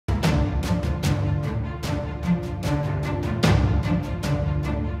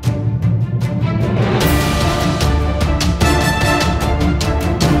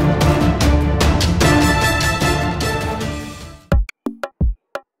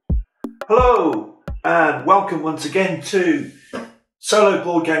Hello and welcome once again to Solo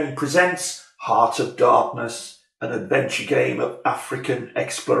Board Gaming presents Heart of Darkness, an adventure game of African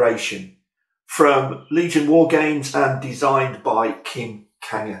exploration from Legion Wargames and designed by Kim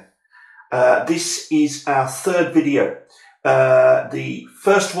Kanga. This is our third video. The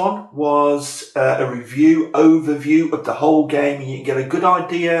first one was a overview of the whole game. You can get a good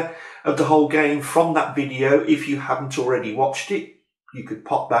idea of the whole game from that video. If you haven't already watched it, you could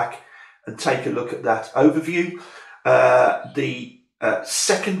pop back and take a look at that overview. The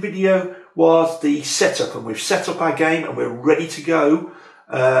second video was the setup, and we've set up our game and we're ready to go,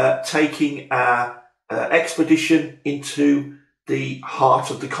 taking our expedition into the heart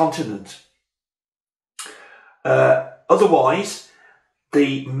of the continent. Otherwise,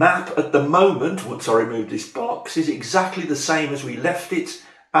 the map at the moment, once I remove this box, is exactly the same as we left it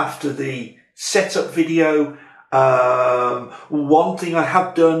after the setup video. One thing I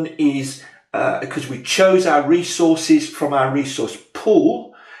have done is, because we chose our resources from our resource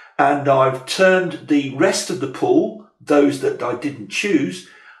pool, and I've turned the rest of the pool, those that I didn't choose,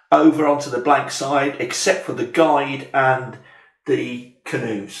 over onto the blank side, except for the guide and the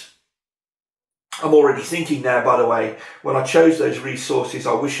canoes. I'm already thinking now, by the way, when I chose those resources,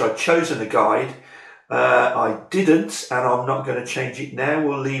 I wish I'd chosen a guide. I didn't, and I'm not going to change it now.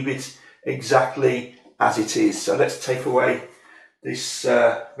 We'll leave it exactly as it is. So let's take away this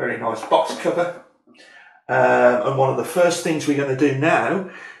very nice box cover. And one of the first things we're going to do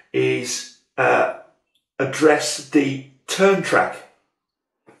now is address the turn track.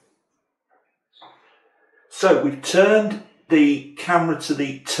 So we've turned the camera to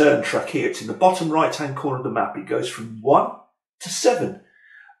the turn track here. It's in the bottom right hand corner of the map. It goes from 1 to 7.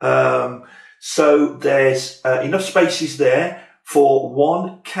 So there's enough spaces there for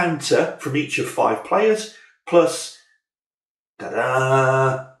one counter from each of 5 players, plus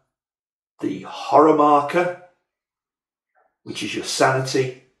the horror marker, which is your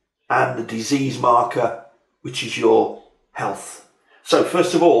sanity, and the disease marker, which is your health. So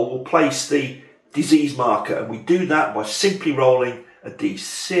first of all, we'll place the disease marker, and we do that by simply rolling a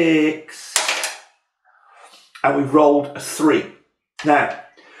d6, and we've rolled a 3. Now,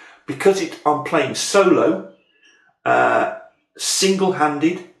 because I'm playing solo,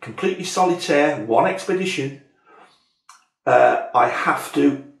 single-handed, completely solitaire, one expedition, I have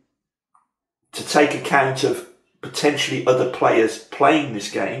to take account of potentially other players playing this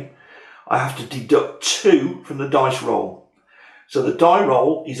game. I have to deduct 2 from the dice roll. So the die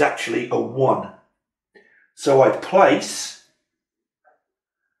roll is actually a 1. So I place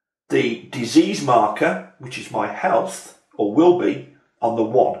the disease marker, which is my health, or will be, on the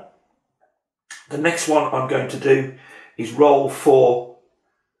 1. The next one I'm going to do is roll for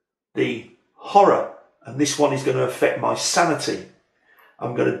the horror, and this one is going to affect my sanity.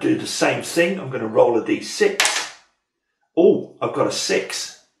 I'm going to do the same thing. I'm going to roll a d6. Oh, I've got a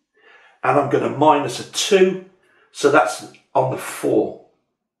 6, and I'm going to minus a 2, so that's on the 4.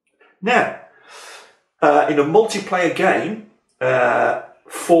 Now, in a multiplayer game,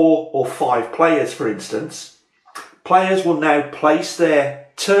 4 or 5 players, for instance, players will now place their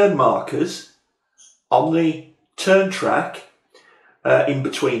turn markers on the turn track, in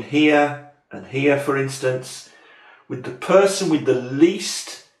between here and here, for instance, with the person with the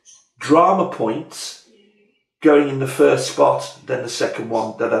least drama points going in the first spot, then the second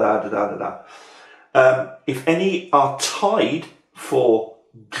one, if any are tied for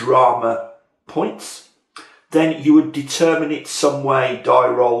drama points, then you would determine it some way, die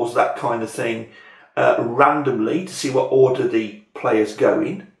rolls, that kind of thing, randomly to see what order the players go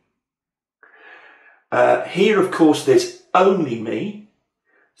in. Here, of course, there's only me.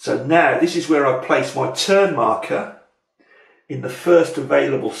 So now this is where I place my turn marker in the first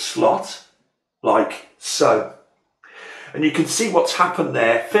available slot, like so. And you can see what's happened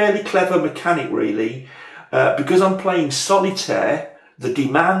there. Fairly clever mechanic, really. Because I'm playing solitaire, the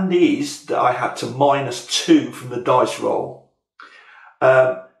demand is that I had to minus 2 from the dice roll.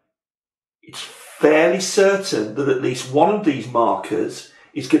 It's fairly certain that at least one of these markers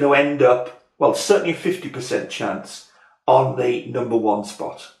is going to end up, well, certainly a 50% chance, on the number 1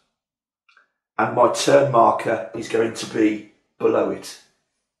 spot. And my turn marker is going to be below it.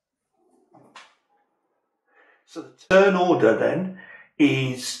 So the turn order then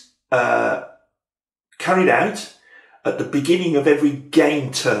is carried out at the beginning of every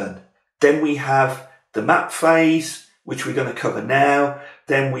game turn. Then we have the map phase, which we're going to cover now.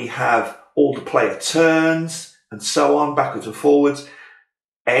 Then we have all the player turns and so on, backwards and forwards.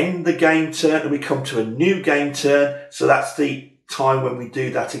 End the game turn and we come to a new game turn. So that's the time when we do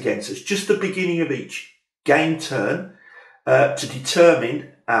that again. So it's just the beginning of each game turn. to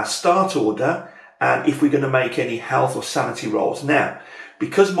determine our start order and if we're going to make any health or sanity rolls. Now,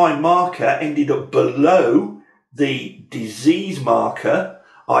 because my marker ended up below the disease marker,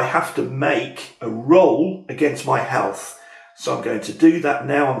 I have to make a roll against my health. So I'm going to do that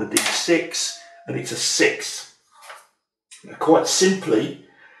now on the D6, and it's a 6. Now, quite simply,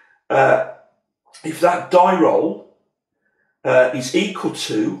 if that die roll is equal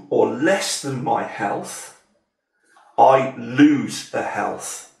to or less than my health, I lose a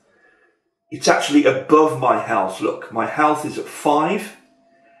health. It's actually above my health. Look, my health is at 5,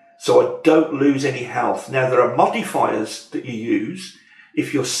 so I don't lose any health. Now, there are modifiers that you use.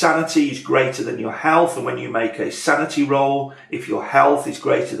 If your sanity is greater than your health, and when you make a sanity roll, if your health is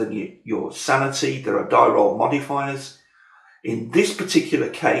greater than your sanity, there are die roll modifiers. In this particular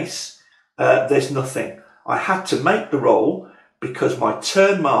case, there's nothing. I had to make the roll because my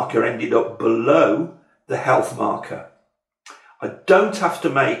turn marker ended up below the health marker. I don't have to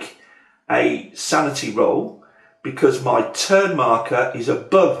make a sanity roll because my turn marker is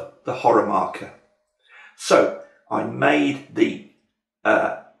above the horror marker. So I made the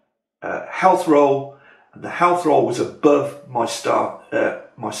health roll, and the health roll was above my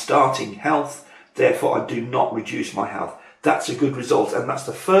starting health. Therefore, I do not reduce my health. That's a good result, and that's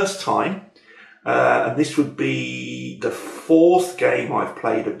the first time. And this would be the 4th game I've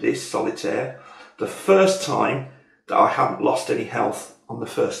played of this solitaire. The first time that I haven't lost any health on the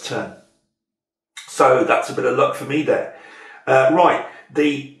first turn. So that's a bit of luck for me there. Right,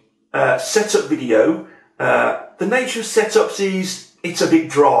 the setup video. The nature of setups is it's a bit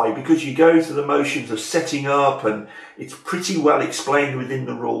dry because you go through the motions of setting up, and it's pretty well explained within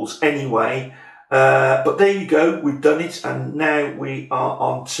the rules anyway. But there you go, we've done it, and now we are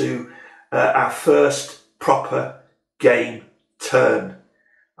on to our first proper game turn.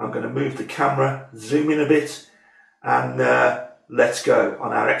 I'm going to move the camera, zoom in a bit, and let's go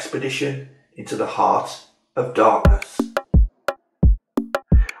on our expedition into the heart of darkness.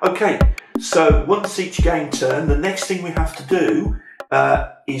 Okay, so once each game turn, the next thing we have to do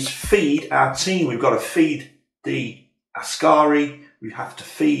is feed our team. We've got to feed the Ascari, we have to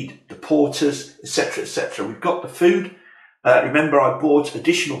feed the porters, etc., etc. We've got the food. Remember, I bought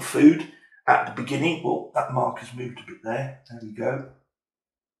additional food at the beginning. Oh, that marker's moved a bit there. There we go.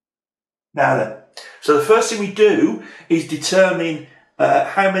 Now then, so the first thing we do is determine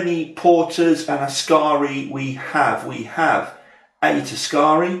how many porters and Ascari we have. We have 8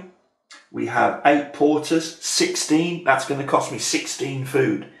 Ascari, we have 8 porters, 16. That's going to cost me 16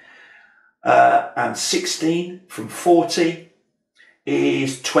 food. And 16 from 40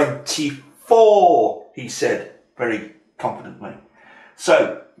 is 24, he said very confidently.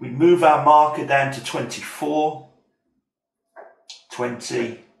 So we move our marker down to 24,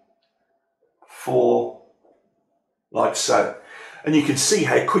 24, like so. And you can see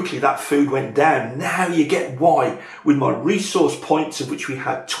how quickly that food went down. Now you get why. With my resource points, of which we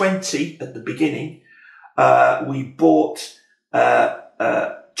had 20 at the beginning, we bought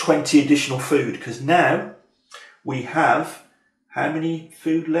 20 additional food, because now we have, how many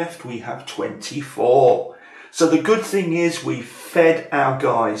food left? We have 24. So the good thing is we fed our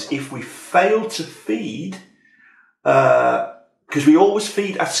guys. If we fail to feed, because we always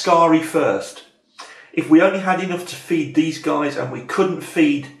feed Ascari first. If we only had enough to feed these guys and we couldn't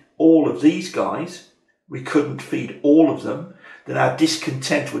feed all of these guys, we couldn't feed all of them, then our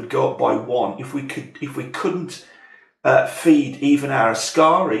discontent would go up by 1. If we couldn't feed even our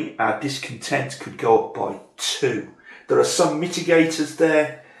Ascari, our discontent could go up by 2. There are some mitigators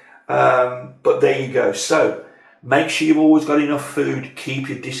there, but there you go. So make sure you've always got enough food, keep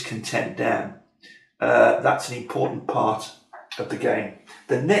your discontent down. That's an important part of the game.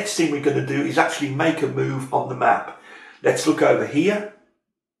 The next thing we're going to do is actually make a move on the map. Let's look over here.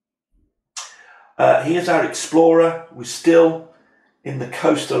 Here's our explorer. We're still in the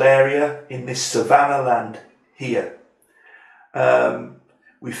coastal area, in this savannah land here.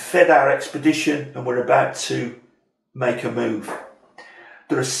 We've fed our expedition and we're about to make a move.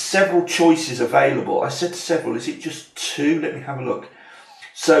 There are several choices available. I said several, is it just 2? Let me have a look.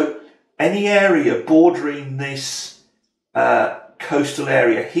 So any area bordering this coastal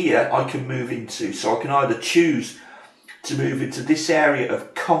area here I can move into. So I can either choose to move into this area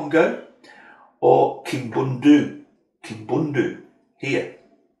of Congo or Kimbundu here,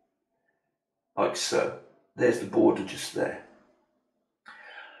 like so. There's the border just there.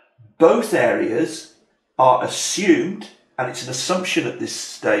 Both areas are assumed, and it's an assumption at this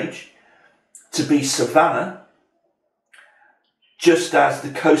stage, to be savanna, just as the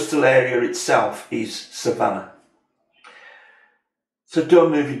coastal area itself is savanna. So do I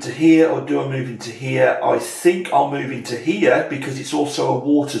move into here or do I move into here? I think I'll move into here because it's also a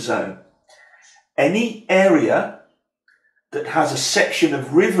water zone. Any area that has a section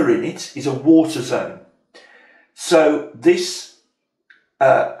of river in it is a water zone. So this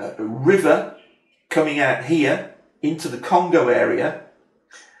river coming out here into the Congo area,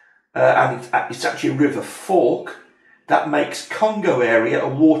 and it's actually a river fork, that makes Congo area a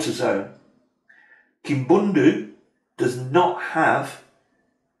water zone. Kimbundu does not have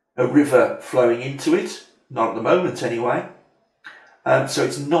a river flowing into it, not at the moment anyway, so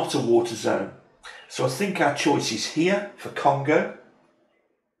it's not a water zone. So I think our choice is here for Congo,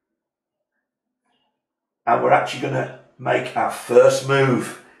 and we're actually going to make our first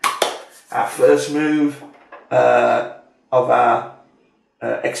move of our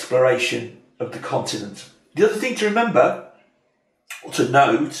exploration of the continent. The other thing to remember or to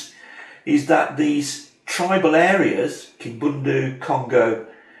note is that these tribal areas, Kimbundu, Congo,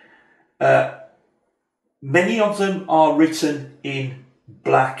 many of them are written in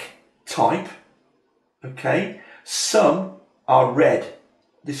black type. Okay, some are red.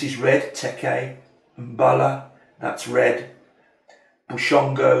 This is red, Teke, Mbala, that's red,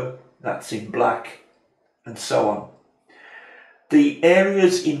 Bushongo, that's in black, and so on. The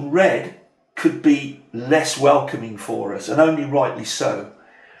areas in red could be less welcoming for us, and only rightly so,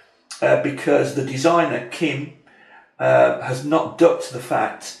 because the designer, Kim, has not ducked the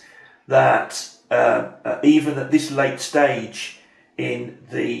fact that even at this late stage in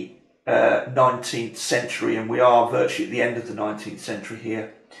the 19th century, and we are virtually at the end of the 19th century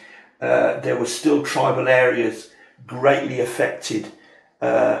here, there were still tribal areas greatly affected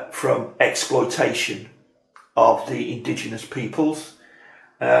from exploitation of the indigenous peoples,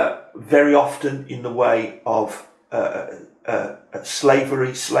 very often in the way of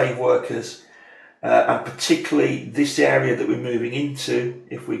slavery, slave workers, and particularly this area that we're moving into,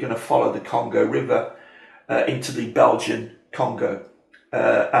 if we're going to follow the Congo River, into the Belgian Congo,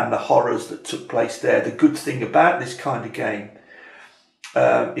 and the horrors that took place there. The good thing about this kind of game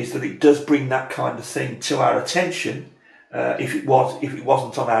is that it does bring that kind of thing to our attention, if it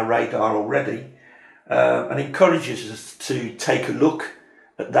wasn't on our radar already, and encourages us to take a look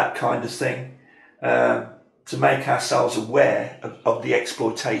at that kind of thing, to make ourselves aware of the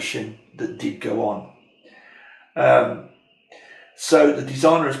exploitation that did go on. So the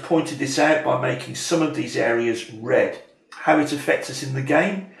designer has pointed this out by making some of these areas red. How it affects us in the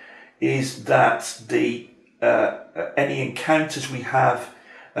game is that the any encounters we have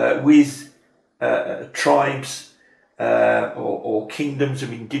with tribes or kingdoms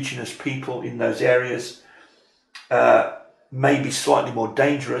of indigenous people in those areas may be slightly more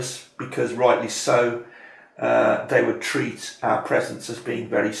dangerous, because rightly so, they would treat our presence as being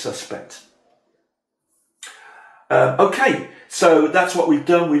very suspect. Okay, so that's what we've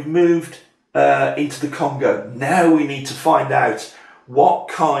done. We've moved into the Congo. Now we need to find out what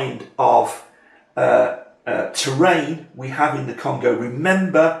kind of terrain we have in the Congo.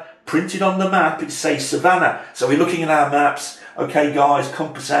 Remember, printed on the map, it says savanna. So we're looking at our maps. Okay, guys,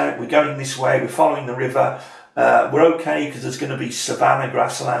 compass out. We're going this way. We're following the river. We're okay because there's going to be savanna,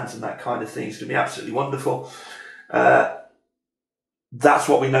 grasslands, and that kind of thing. It's going to be absolutely wonderful. That's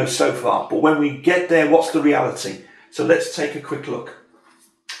what we know so far. But when we get there, what's the reality? So let's take a quick look.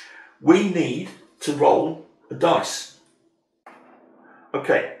 We need to roll a dice.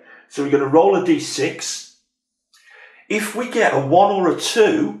 Okay, so we're going to roll a d6. If we get a 1 or a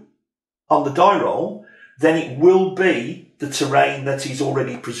 2 on the die roll, then it will be the terrain that is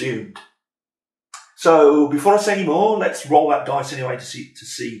already presumed. So before I say any more, let's roll that dice anyway to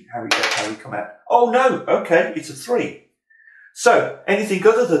see how we come out. Oh no, okay, it's a 3. So anything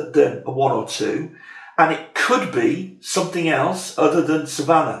other than a 1 or 2, and it could be something else other than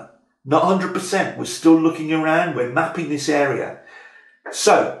savanna. Not 100%. We're still looking around. We're mapping this area.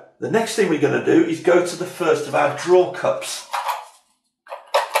 So the next thing we're going to do is go to the first of our draw cups.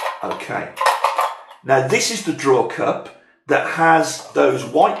 Okay. Now this is the draw cup that has those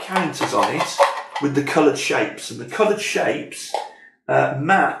white counters on it with the coloured shapes. And the coloured shapes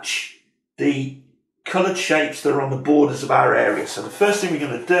match the coloured shapes that are on the borders of our area. So the first thing we're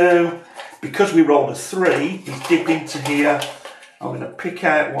going to do, because we rolled a 3, is dip into here. I'm going to pick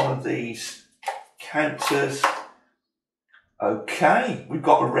out one of these counters. Okay, we've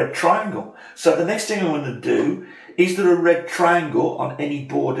got a red triangle. So the next thing I'm going to do, is there a red triangle on any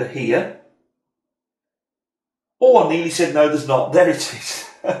border here? Oh, I nearly said no, there's not. There it is.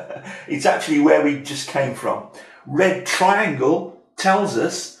 It's actually where we just came from. Red triangle tells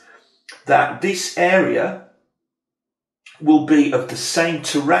us that this area will be of the same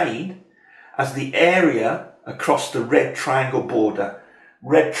terrain as the area across the red triangle border.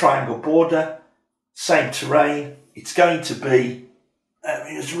 red triangle border, same terrain. It's going to be, let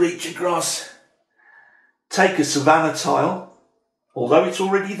me just reach across, take a savanna tile. Although it's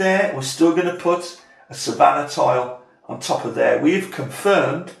already there, we're still going to put a savanna tile on top of there. We've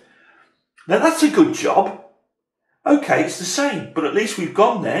confirmed. Now that's a good job. Okay, it's the same, but at least we've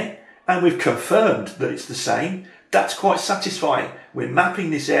gone there and we've confirmed that it's the same. That's quite satisfying. We're mapping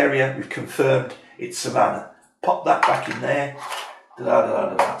this area, we've confirmed it's savanna. Pop that back in there.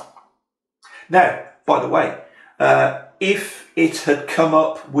 Da-da-da-da-da. Now, by the way, if it had come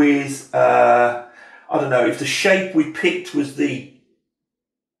up with, I don't know, if the shape we picked was the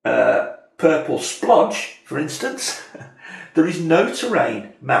purple splodge, for instance, there is no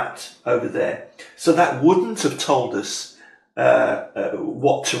terrain mapped over there. So that wouldn't have told us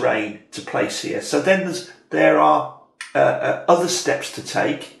what terrain to place here. So then there are other steps to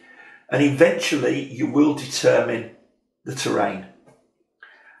take, and eventually you will determine the terrain.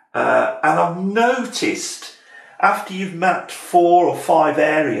 And I've noticed after you've mapped 4 or 5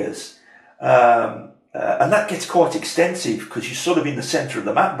 areas, and that gets quite extensive because you're sort of in the centre of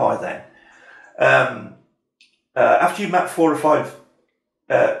the map by then. After you map 4 or 5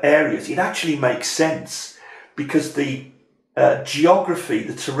 areas, it actually makes sense because the geography,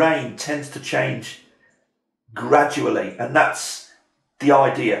 the terrain tends to change gradually, and that's the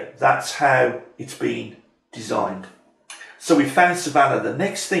idea. That's how it's been designed. So we found savanna. The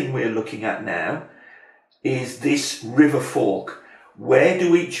next thing we're looking at now is this river fork. Where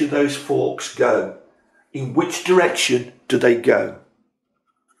do each of those forks go? In which direction do they go?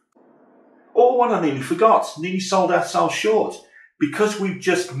 Oh, one I nearly forgot. Nearly sold ourselves short. Because we've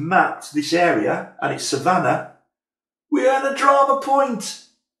just mapped this area and it's savanna, we earn a drama point.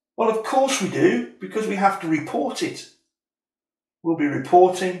 Well, of course we do, because we have to report it. We'll be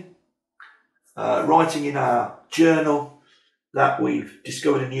reporting, writing in our journal that we've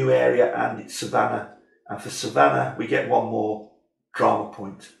discovered a new area and it's savanna. And for savanna, we get 1 more drama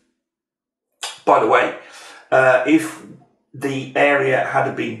point. By the way, if the area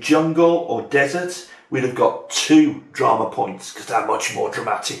had been jungle or desert, we'd have got 2 drama points because they're much more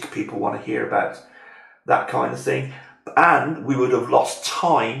dramatic. People want to hear about that kind of thing. And we would have lost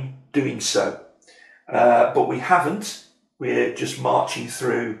time doing so. But we haven't. We're just marching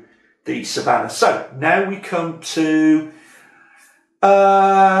through the savanna. So now we come to,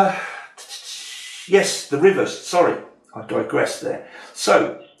 yes, the rivers. Sorry, I digressed there.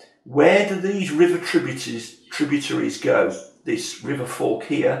 So where do these river tributaries go? This river fork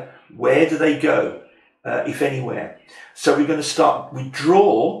here, where do they go, if anywhere? So we're going to start, we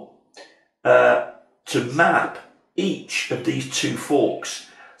draw to map each of these 2 forks.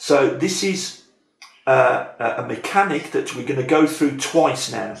 So this is a mechanic that we're going to go through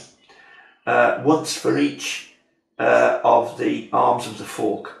twice now, once for each of the arms of the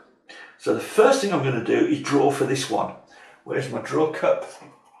fork. So the first thing I'm going to do is draw for this one. Where's my draw cup?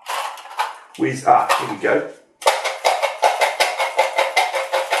 Here we go.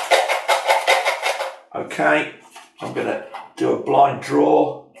 Okay, I'm going to do a blind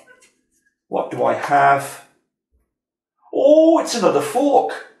draw. What do I have? Oh, it's another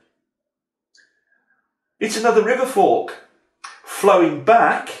fork. It's another river fork flowing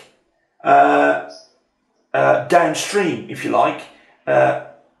back downstream, if you like,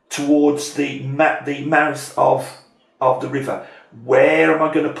 towards the mouth of the river. Where am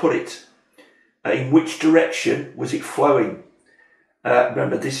I going to put it? In which direction was it flowing?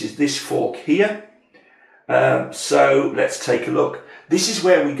 Remember, this is this fork here. So let's take a look. This is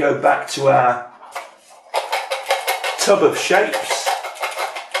where we go back to our tub of shapes,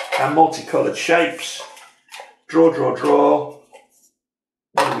 our multicoloured shapes. Draw, draw, draw.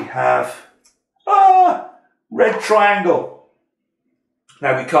 What do we have? Red triangle.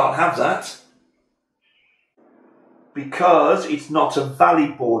 Now we can't have that because it's not a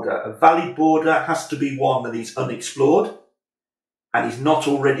valid border. A valid border has to be one that is unexplored and is not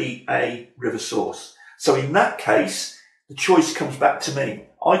already a river source. So in that case, the choice comes back to me.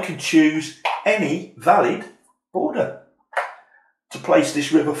 I can choose any valid border to place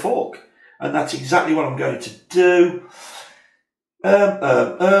this river fork. And that's exactly what I'm going to do.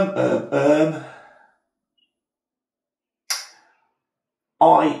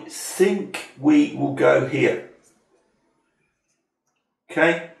 I think we will go here.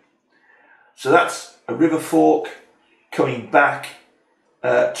 Okay. So that's a river fork coming back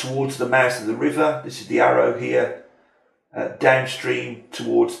towards the mouth of the river. This is the arrow here, downstream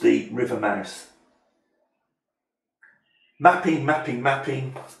towards the river mouth. Mapping, mapping,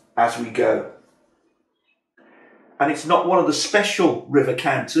 mapping as we go. And it's not one of the special river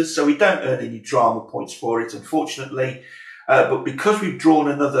counters, so we don't earn any drama points for it, unfortunately. But because we've drawn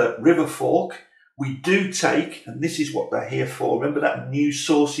another river fork, we do take, and this is what they're here for, remember that new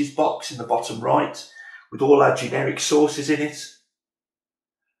sources box in the bottom right with all our generic sources in it?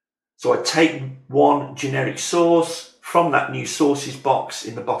 So I take one generic source from that new sources box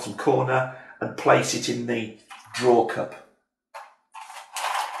in the bottom corner and place it in the draw cup,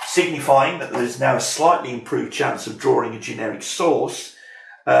 signifying that there's now a slightly improved chance of drawing a generic source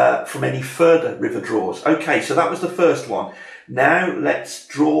from any further river draws. Okay, so that was the first one. Now let's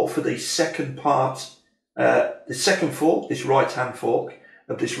draw for the second part, the second fork, this right-hand fork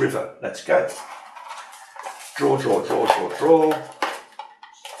of this river. Let's go. Draw, draw, draw, draw, draw.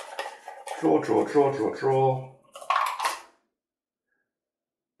 Draw, draw, draw, draw, draw.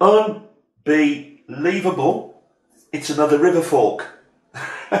 Unbelievable. It's another river fork.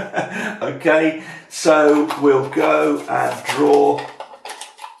 Okay, so we'll go and draw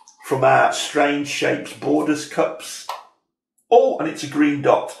from our strange shapes borders cups. Oh, and it's a green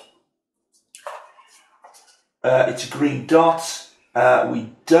dot. It's a green dot.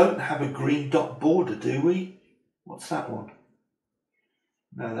 We don't have a green dot border, do we? What's that one?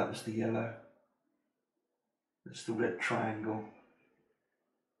 No, that was the yellow. That's the red triangle.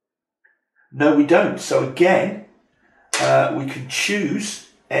 No, we don't. So again, we can choose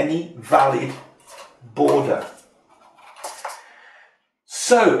any valid border.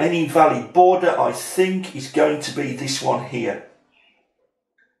 So any valid border, I think, is going to be this one here.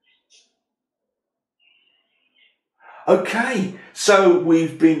 Okay, so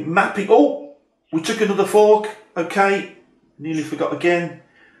we've been mapping. Oh, we took another fork. Okay, nearly forgot again.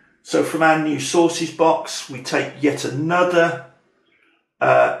 So from our new sources box, we take yet another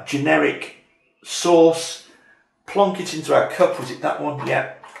generic source, plonk it into our cup. Was it that one?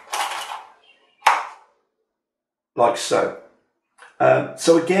 Yeah. Like so.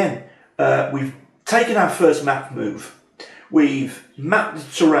 So again, we've taken our first map move. We've mapped the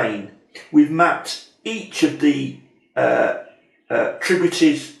terrain. We've mapped each of the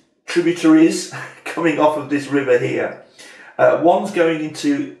tributaries coming off of this river here. One's going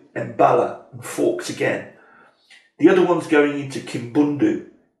into Mbala and forks again. The other one's going into Kimbundu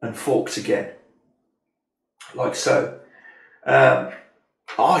and forks again. Like so.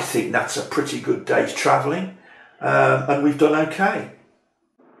 I think that's a pretty good day's travelling. And we've done okay.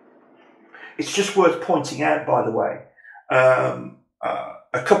 It's just worth pointing out, by the way,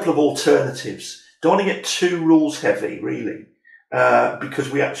 a couple of alternatives. Don't want to get too rules heavy, really, because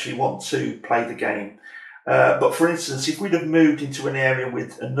we actually want to play the game. But for instance, if we'd have moved into an area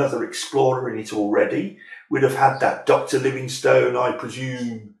with another explorer in it already, we'd have had that Dr. Livingstone, I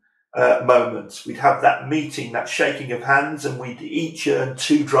presume, moment. We'd have that meeting, that shaking of hands, and we'd each earn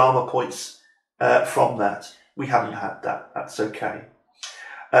 2 drama points from that. We haven't had that. That's okay.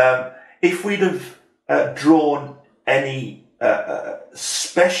 If we'd have drawn any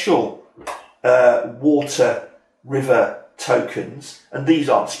special water river tokens, and these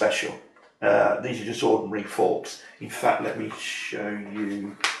aren't special, these are just ordinary forks. In fact, let me show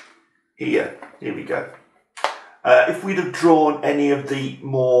you here. Here we go. If we'd have drawn any of the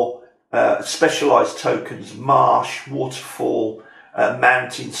more specialised tokens, marsh, waterfall,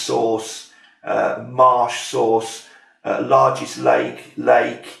 mountain source, marsh source, largest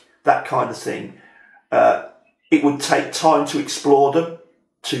lake, that kind of thing, it would take time to explore them,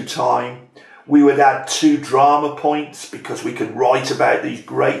 2 time. We would add 2 drama points because we could write about these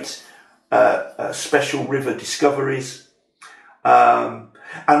great special river discoveries.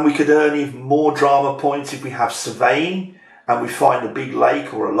 And we could earn even more drama points if we have surveying and we find a big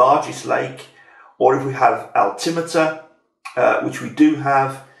lake or a largest lake, or if we have altimeter, which we do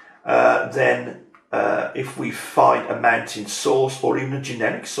have, then if we find a mountain source or even a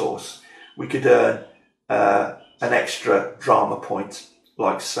generic source, we could earn an extra drama point,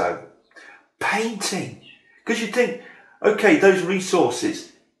 like so. Painting, because you think, okay, those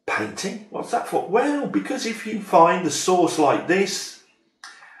resources, painting, what's that for? Well, because if you find a source like this,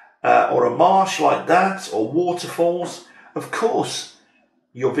 or a marsh like that, or waterfalls, of course,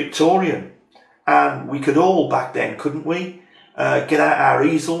 you're Victorian. And we could all back then, couldn't we, get out our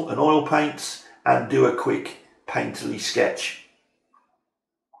easel and oil paints and do a quick painterly sketch.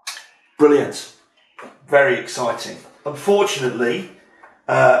 Brilliant. Very exciting. Unfortunately,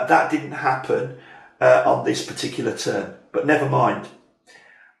 that didn't happen on this particular turn, but never mind.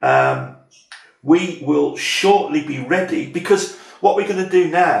 We will shortly be ready, because what we're going to do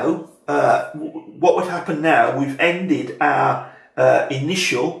now, what would happen now, we've ended our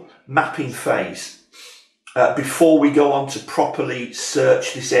initial mapping phase before we go on to properly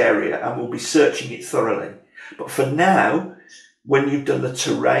search this area, and we'll be searching it thoroughly. But for now, when you've done the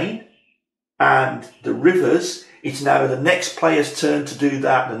terrain and the rivers, It's now the next player's turn to do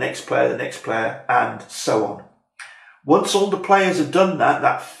that, the next player, and so on. Once all the players have done that,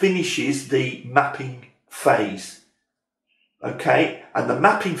 that finishes the mapping phase. Okay, and the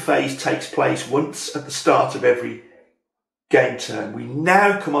mapping phase takes place once at the start of every game turn. We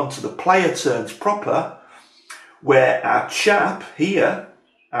now come on to the player turns proper, where our chap here,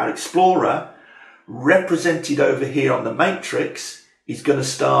 our explorer, represented over here on the matrix, is going to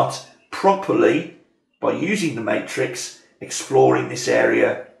start properly, by using the matrix, exploring this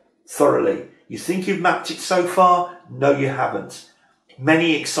area thoroughly. You think you've mapped it so far? No, you haven't.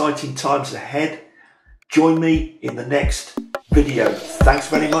 Many exciting times ahead. Join me in the next video. Thanks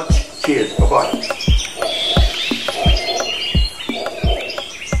very much. Cheers. Bye-bye.